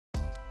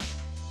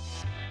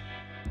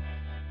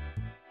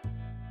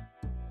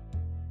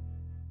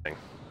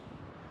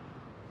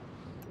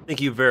Thank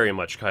you very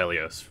much,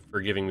 Kylios,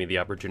 for giving me the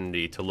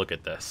opportunity to look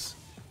at this,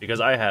 because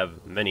I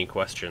have many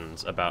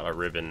questions about a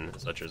Riven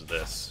such as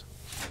this.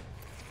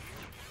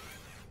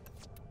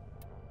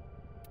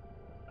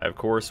 I, of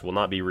course, will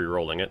not be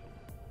re-rolling it,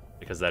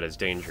 because that is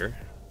danger,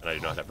 and I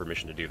do not have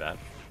permission to do that.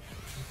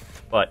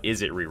 But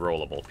is it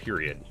re-rollable,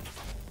 period?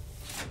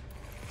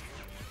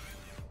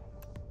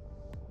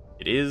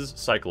 It is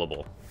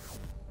cyclable.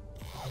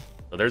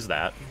 So there's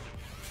that.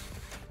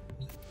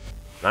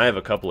 And I have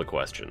a couple of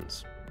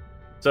questions.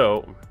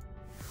 So,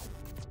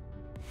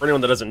 for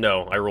anyone that doesn't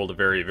know, I rolled a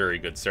very, very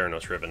good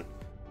Ceranos Riven.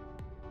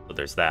 So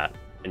there's that.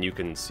 And you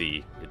can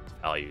see its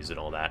values and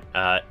all that.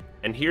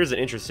 And here's an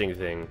interesting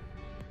thing.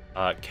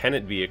 Can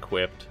it be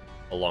equipped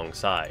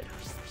alongside?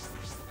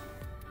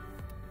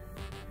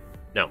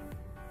 No.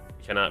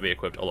 It cannot be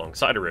equipped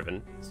alongside a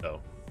Riven, so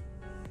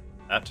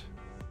that.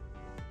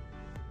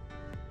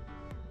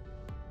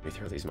 Let me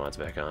throw these mods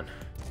back on.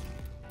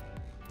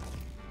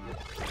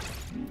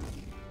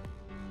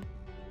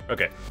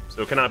 Okay,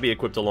 so it cannot be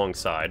equipped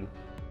alongside,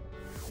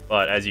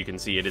 but as you can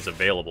see, it is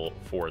available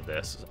for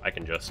this. I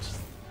can just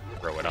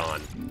throw it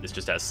on. This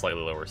just has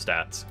slightly lower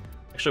stats.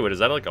 Actually, wait, is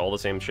that like all the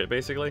same shit,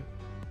 basically?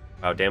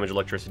 Damage,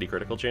 electricity,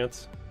 critical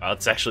chance?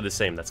 It's actually the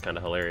same. That's kind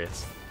of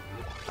hilarious.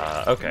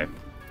 Okay,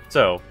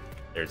 so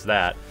there's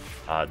that.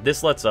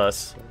 This lets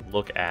us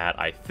look at,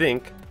 I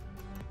think,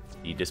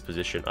 the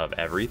disposition of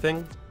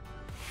everything.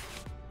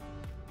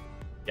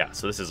 Yeah,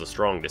 so this is a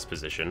strong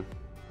disposition.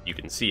 You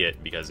can see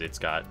it because it's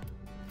got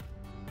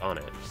on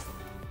it.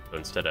 So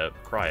instead of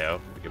cryo,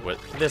 we could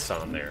put this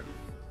on there.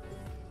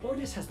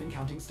 Has been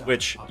counting stuff.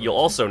 Which you'll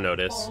also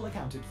notice,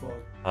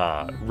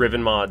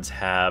 Riven mods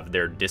have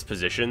their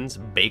dispositions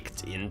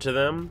baked into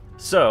them.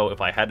 So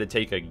if I had to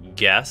take a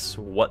guess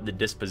what the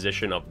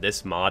disposition of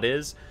this mod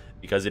is,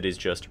 because it is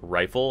just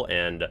rifle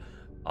and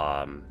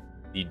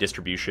the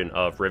distribution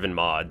of Riven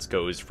mods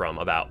goes from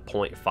about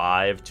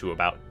 0.5 to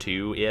about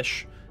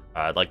 2-ish.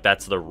 Like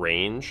that's the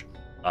range.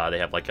 They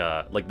have like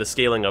the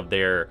scaling of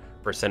their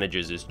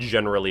percentages is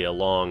generally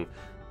along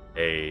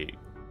a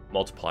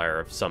multiplier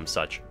of some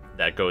such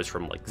that goes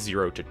from like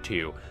 0 to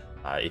 2.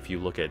 If you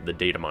look at the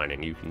data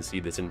mining, you can see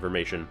this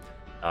information.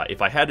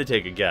 If I had to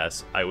take a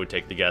guess, I would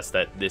take the guess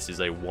that this is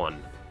a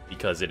 1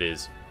 because it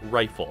is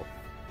rifle.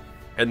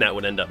 And that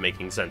would end up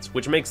making sense,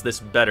 which makes this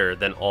better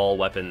than all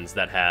weapons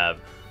that have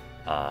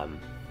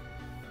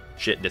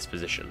shit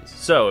dispositions.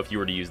 So if you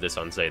were to use this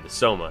on, say, the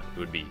Soma, it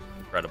would be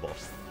incredible.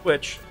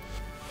 Which,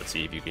 let's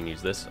see if you can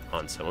use this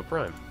on Soma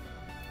Prime.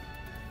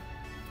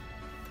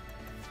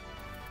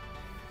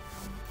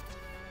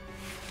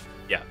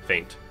 Yeah,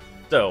 faint.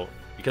 So,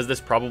 because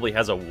this probably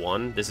has a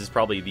 1, this is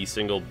probably the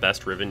single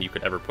best Riven you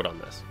could ever put on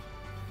this.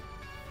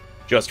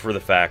 Just for the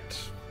fact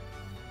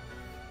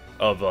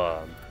of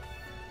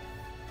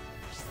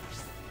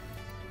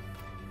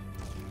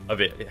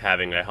it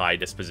having a high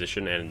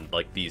disposition and,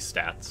 like, these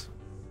stats.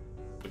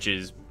 Which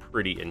is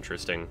pretty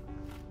interesting.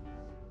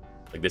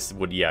 Like, this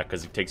would, yeah,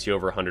 because it takes you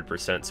over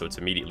 100%, so it's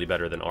immediately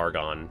better than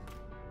Argon.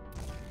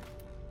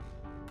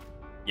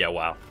 Yeah,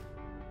 wow.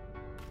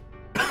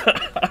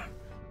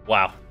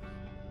 Wow.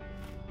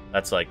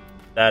 That's like,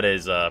 that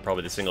is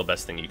probably the single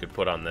best thing you could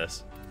put on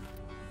this.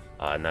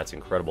 And that's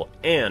incredible.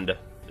 And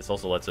this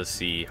also lets us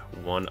see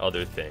one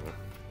other thing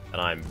that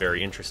I'm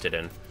very interested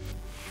in,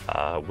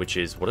 which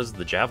is, what does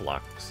the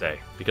Javlock say?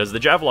 Because the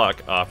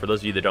Javlock, for those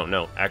of you that don't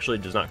know, actually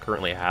does not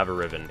currently have a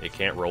Riven. It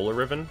can't roll a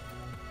Riven.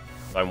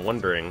 So I'm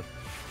wondering...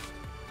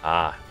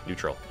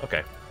 neutral.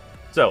 Okay.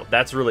 So,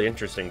 that's really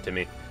interesting to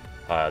me,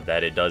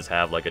 that it does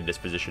have, like, a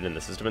disposition in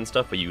the system and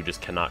stuff, but you just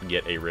cannot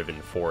get a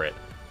Riven for it.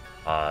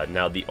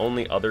 Now, the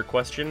only other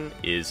question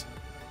is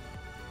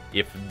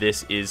if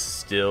this is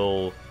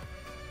still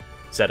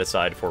set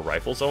aside for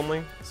rifles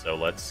only. So,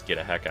 let's get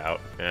a heck out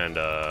and,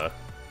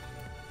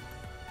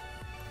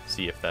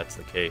 see if that's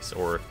the case,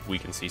 or if we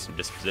can see some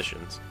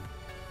dispositions.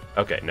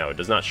 Okay, no, it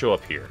does not show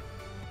up here.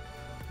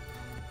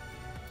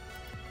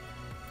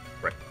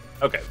 Right.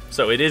 Okay,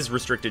 so it is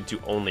restricted to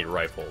only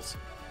rifles,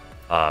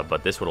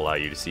 but this would allow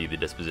you to see the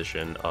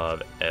disposition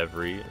of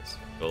every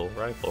single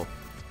rifle.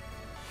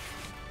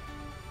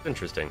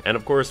 Interesting. And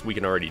of course, we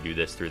can already do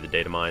this through the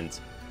data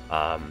mines,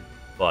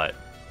 but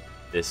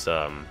this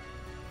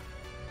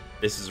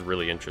this is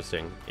really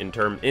interesting in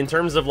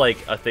terms of like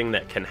a thing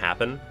that can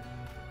happen.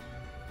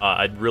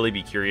 I'd really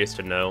be curious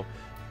to know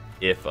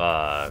if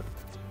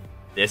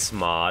this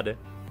mod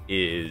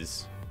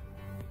is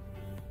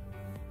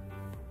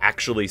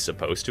actually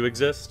supposed to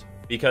exist.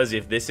 Because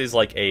if this is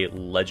like a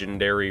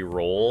legendary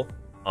role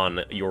on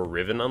your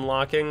Riven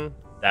unlocking,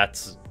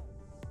 that's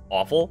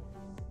awful.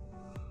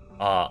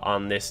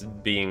 On this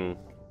being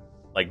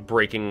like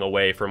breaking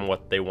away from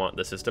what they want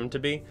the system to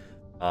be.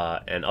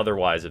 And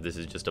otherwise, if this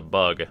is just a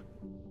bug,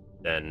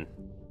 then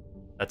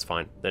that's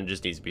fine. Then it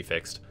just needs to be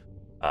fixed.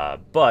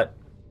 But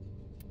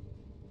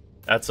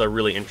that's a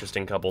really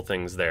interesting couple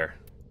things there,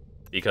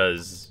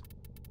 because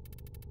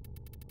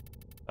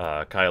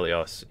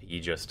Kylios, he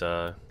just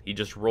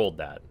rolled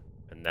that,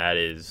 and that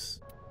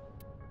is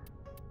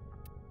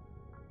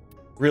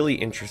really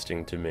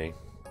interesting to me.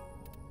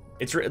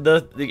 It's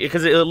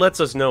because it lets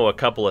us know a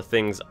couple of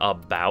things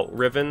about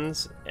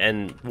Rivens,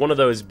 and one of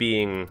those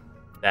being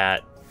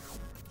that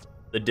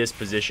the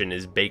disposition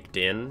is baked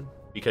in,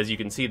 because you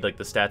can see like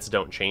the stats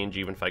don't change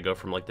even if I go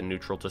from like the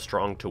neutral to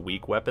strong to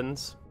weak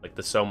weapons. Like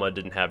the Soma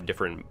didn't have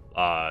different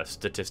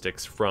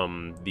statistics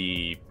from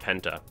the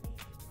Penta,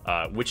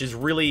 which is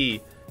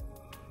really,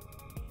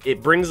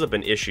 it brings up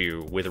an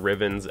issue with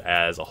Rivens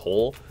as a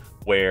whole,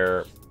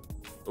 where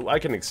I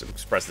can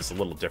express this a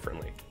little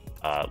differently.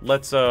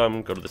 Let's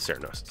go to the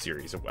Cernos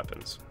series of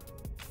weapons.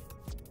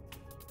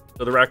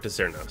 So the Rakta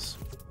Cernos.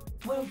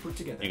 Well put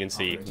together, You can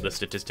see operator. the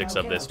statistics Now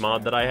of get this out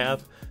mod there. that I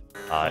have.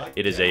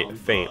 It is a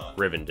faint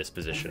Riven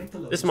disposition.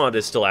 This mod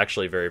is still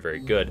actually very, very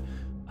good,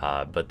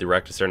 but the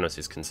Rakta Cernos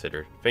is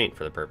considered faint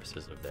for the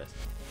purposes of this.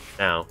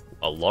 Now,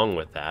 along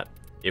with that,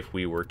 if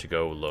we were to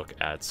go look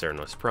at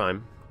Cernos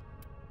Prime,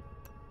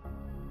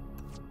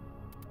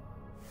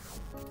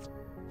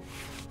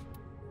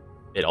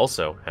 it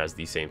also has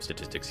the same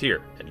statistics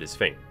here, and it is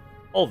faint.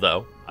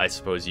 Although, I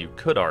suppose you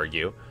could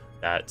argue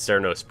that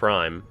Cernos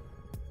Prime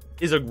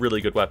is a really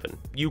good weapon.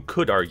 You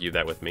could argue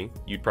that with me.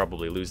 You'd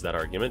probably lose that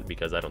argument,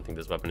 because I don't think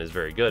this weapon is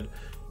very good,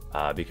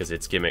 because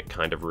its gimmick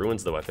kind of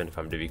ruins the weapon, if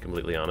I'm to be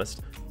completely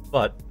honest.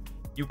 But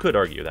you could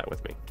argue that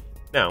with me.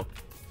 Now,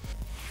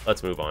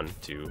 let's move on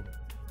to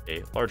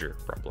a larger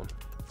problem.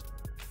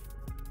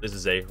 This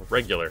is a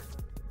regular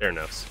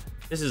Cernos.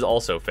 This is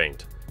also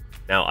faint.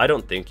 Now, I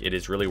don't think it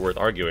is really worth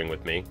arguing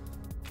with me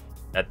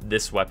that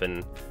this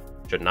weapon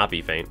should not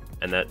be faint,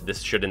 and that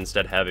this should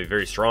instead have a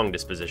very strong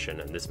disposition,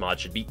 and this mod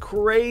should be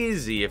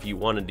crazy if you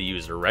wanted to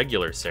use a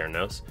regular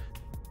Cernos.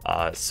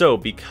 So,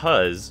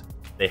 because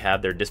they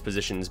have their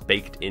dispositions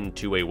baked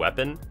into a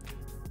weapon,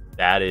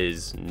 that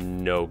is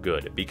no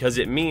good, because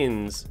it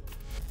means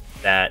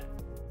that,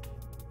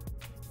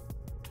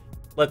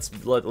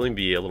 let me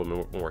be a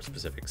little more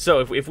specific.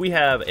 So, if we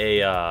have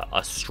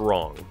a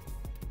strong,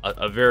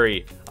 a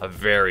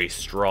very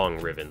strong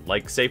Riven,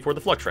 like say for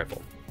the Flux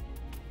Rifle.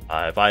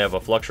 If I have a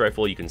Flux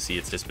Rifle, you can see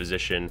its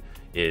disposition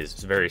is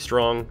very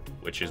strong,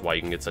 which is why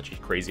you can get such a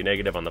crazy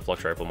negative on the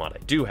Flux Rifle mod I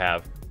do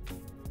have.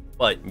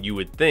 But you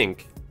would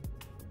think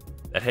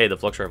that, hey, the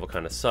Flux Rifle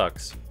kind of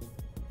sucks.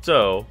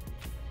 So,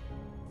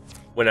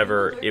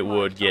 whenever it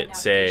would get,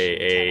 say,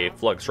 a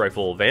Flux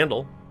Rifle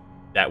Vandal,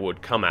 that would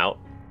come out,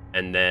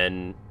 and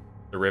then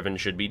the Riven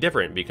should be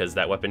different, because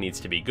that weapon needs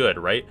to be good,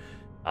 right?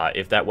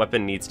 If that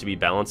weapon needs to be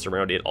balanced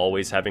around it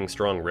always having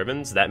strong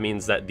Rivens, that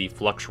means that the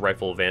Flux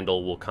Rifle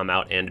Vandal will come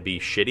out and be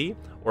shitty,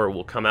 or it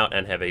will come out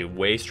and have a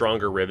way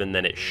stronger Riven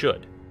than it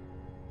should,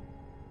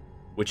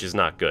 which is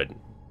not good.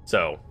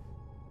 So,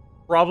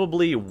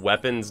 probably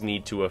weapons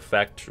need to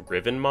affect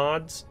Riven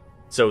mods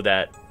so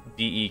that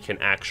DE can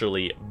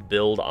actually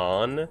build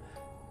on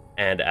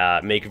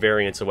and make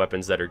variants of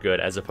weapons that are good,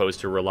 as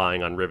opposed to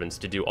relying on Rivens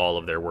to do all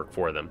of their work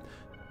for them.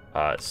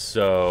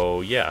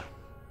 So, yeah.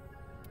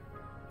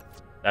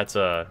 That's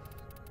a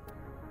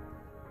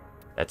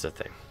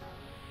thing.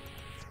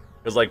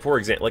 Because, like, for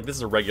example, like, this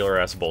is a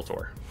regular-ass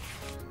Boltor.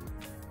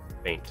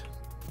 Faint.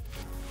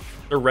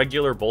 The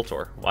regular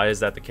Boltor. Why is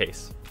that the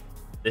case?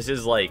 This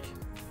is, like...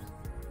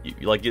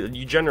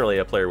 You generally,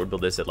 a player would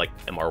build this at, like,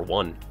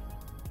 MR1.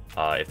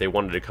 If they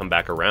wanted to come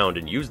back around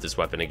and use this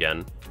weapon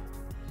again,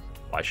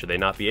 why should they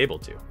not be able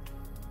to?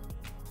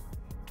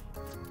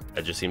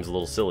 That just seems a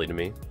little silly to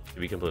me, to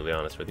be completely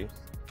honest with you.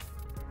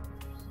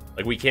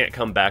 Like, we can't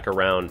come back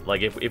around.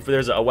 Like, if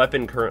there's a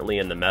weapon currently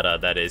in the meta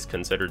that is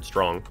considered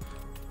strong,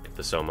 like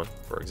the Soma,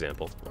 for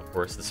example. Of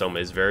course, the Soma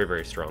is very,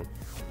 very strong.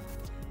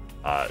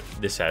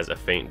 This has a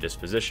faint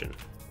disposition,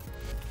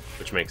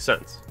 which makes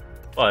sense.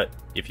 But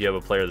if you have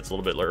a player that's a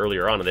little bit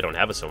earlier on and they don't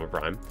have a Soma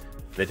Prime,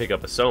 and they pick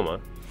up a Soma,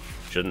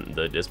 shouldn't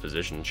the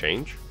disposition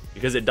change?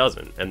 Because it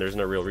doesn't, and there's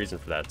no real reason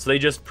for that. So they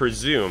just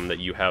presume that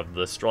you have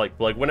the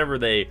like whenever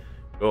they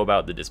go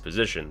about the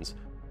dispositions,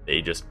 they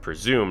just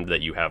presumed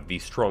that you have the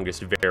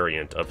strongest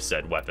variant of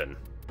said weapon,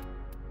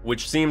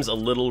 which seems a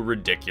little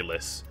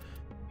ridiculous,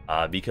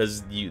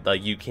 because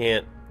you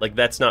can't, like,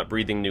 that's not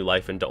breathing new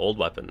life into old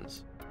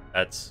weapons.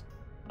 That's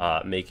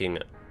making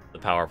the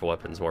powerful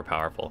weapons more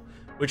powerful,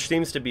 which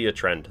seems to be a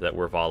trend that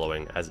we're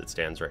following as it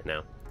stands right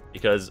now.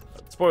 Because,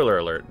 spoiler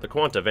alert, the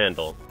Quanta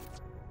Vandal,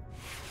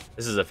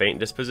 this is a faint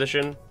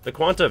disposition. The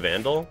Quanta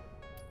Vandal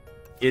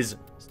is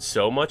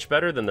so much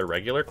better than the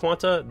regular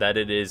Quanta that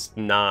it is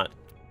not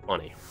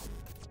funny.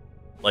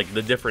 Like,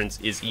 the difference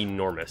is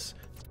enormous,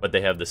 but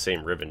they have the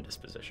same Riven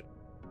disposition.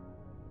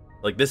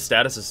 Like, this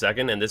status of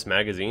second and this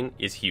magazine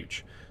is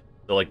huge.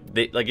 So, like,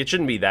 it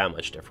shouldn't be that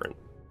much different.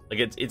 Like,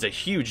 it's a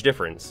huge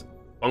difference,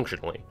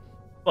 functionally.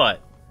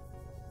 But,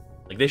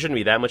 like, they shouldn't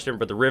be that much different,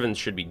 but the Rivens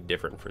should be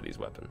different for these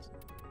weapons.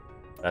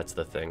 That's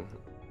the thing.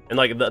 And,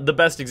 like, the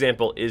best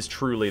example is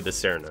truly the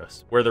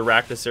Cernos, where the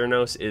Rakta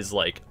Cernos is,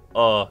 like,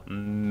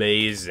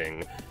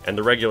 amazing. And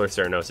the regular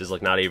Cernos is,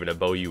 like, not even a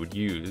bow you would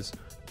use.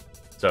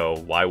 So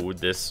why would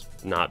this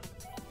not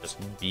just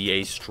be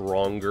a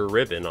stronger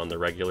Riven on the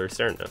regular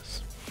Cernos?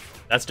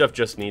 That stuff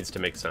just needs to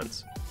make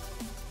sense.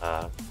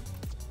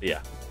 But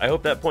yeah, I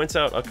hope that points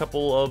out a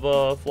couple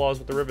of flaws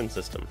with the Riven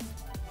system.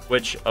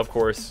 Which, of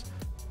course,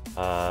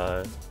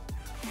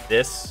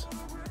 this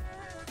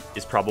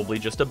is probably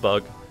just a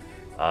bug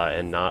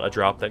and not a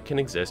drop that can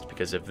exist,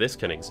 because if this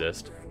can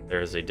exist,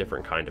 there is a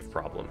different kind of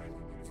problem.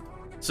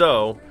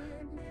 So,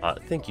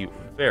 thank you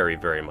very,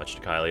 very much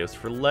to Kylios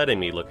for letting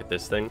me look at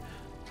this thing,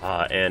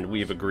 and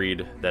we've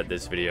agreed that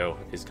this video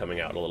is coming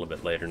out a little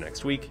bit later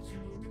next week,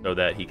 so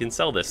that he can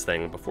sell this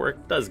thing before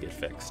it does get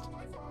fixed.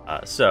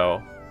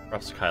 So,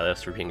 props to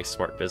Kylios for being a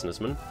smart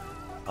businessman,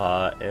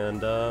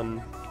 and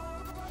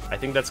I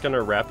think that's going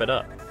to wrap it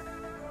up.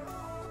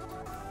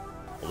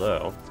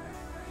 Although,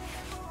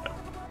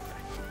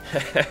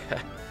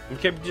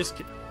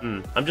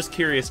 I'm just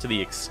curious to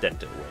the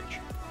extent at which.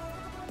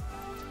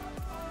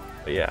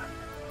 But yeah.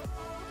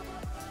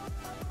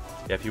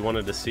 Yeah, if you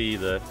wanted to see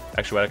the...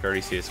 Actually, I could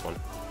already see this one.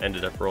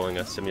 Ended up rolling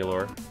a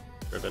Simulor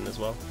Riven as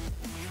well.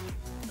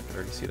 I could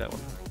already see that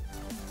one.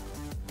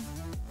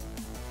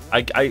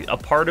 A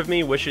part of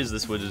me wishes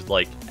this was,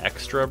 like,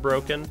 extra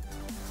broken.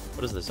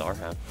 What does the Tsar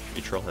have?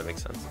 Neutral, that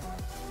makes sense.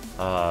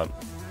 A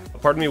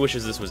part of me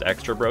wishes this was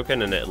extra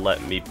broken and it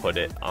let me put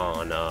it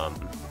on,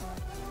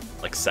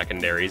 like,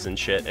 secondaries and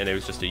shit, and it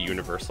was just a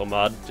universal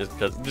mod, just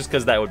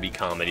because that would be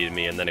comedy to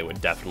me, and then it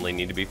would definitely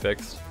need to be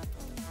fixed.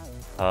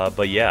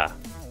 But yeah.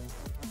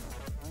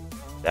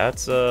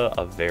 That's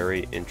a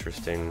very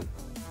interesting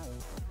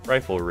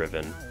rifle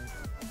Riven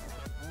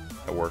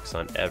that works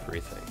on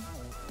everything.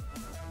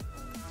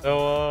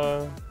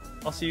 So,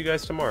 I'll see you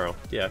guys tomorrow.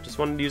 Yeah, just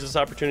wanted to use this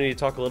opportunity to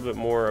talk a little bit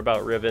more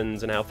about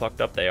Rivens and how fucked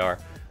up they are,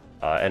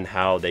 and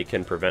how they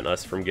can prevent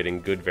us from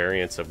getting good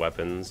variants of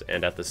weapons,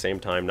 and at the same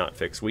time not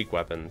fix weak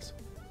weapons.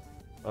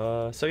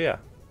 So yeah.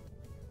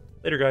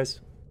 Later, guys.